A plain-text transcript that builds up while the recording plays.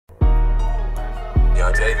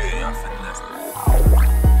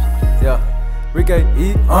Yeah, Reekay,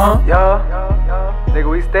 eat, Yeah, nigga,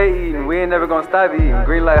 we stay eating. We ain't never gonna stop eating.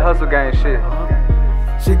 Greenlight hustle gang shit.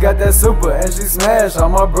 She got that super and she smash all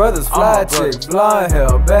my brothers. Fly chick, blonde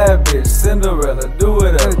hair, bad bitch, Cinderella, do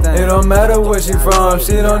whatever. It don't matter where she from,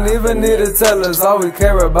 she don't even need to tell us. All we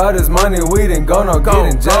care about is money, weed, and no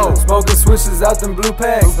getting jealous. Smoking swishes out them blue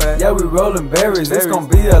packs, yeah, we rolling berries. It's gonna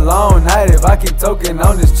be a long night if I keep toking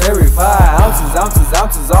on this cherry. 5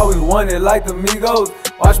 ounces, all we wanted like the Migos.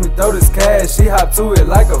 Watch me throw this cash, she hop to it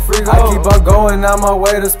like a freak. I keep on going out my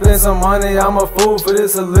way to spend some money. I'm a fool for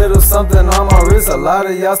this, a little something on my wrist. A lot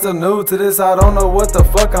of y'all still new to this, I don't know what the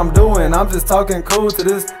fuck I'm doing. I'm just talking cool to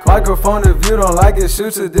this microphone. If you don't like it,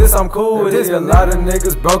 shoot you this, I'm cool with it. A lot of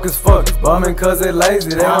niggas broke as fuck, bumming cause they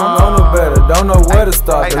lazy. They don't know no better, don't know where to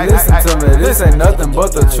start. But listen to me, this ain't nothing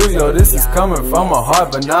but the truth, yo. This is coming from my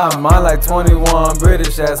heart, but now I'm mine like 21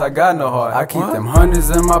 British ass, I got no heart. I keep them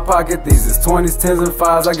hundreds in my pocket, these is 20s, 10s, and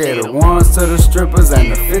 5s. I gave the ones to the strippers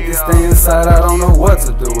and the 50s stay inside. I don't know what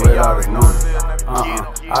to do with all this money.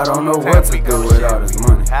 I don't know what to do with all this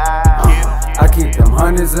money. I keep them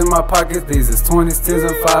hundreds in my pocket, these is 20s, 10s,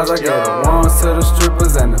 and 5s. I gave the ones to the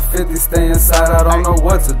strippers and the 50s stay inside. I don't know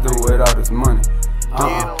what to do with all this money.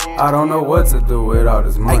 I don't know what to do with all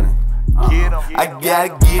this money. I gotta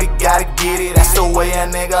get it, that's the way a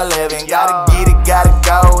nigga living. Gotta get it, gotta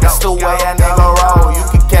go, that's the way a nigga roll. You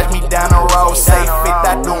can catch me down the road, say 50,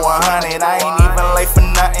 I do 100. I ain't even late for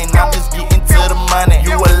nothing, I'm just getting to the money.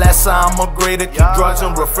 You a lesser, I'm a greater, keep drugs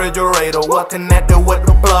in refrigerator. What connected with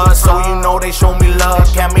the blood, so you know they show me love.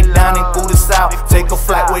 Count me down and go to south, take a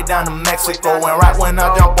flight way down to Mexico. And right when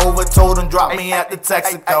I jump over, told them drop me at the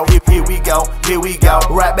Texaco. Here we go,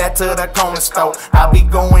 right back to the corner store. I be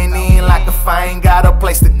going in like if I ain't got a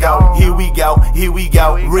place to go. Here we go,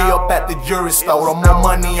 re-up at the jewelry store. The more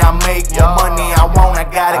money I make, more money I want, I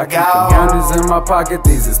gotta go. I keep the hundreds in my pocket,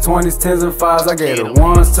 these is 20s, 10s, and 5s. I gave the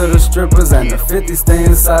ones to the strippers and the 50s stay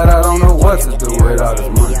inside. I don't know what to do with all this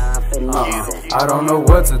money. I don't know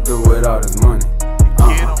what to do with all this money.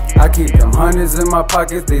 I keep them hundreds in my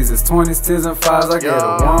pocket, these is 20s, 10s, and 5s. I gave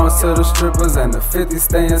the ones to the strippers and the 50s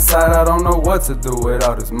stay inside. I don't know what to do with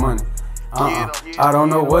all this money. I don't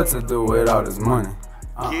know what to do with all this money.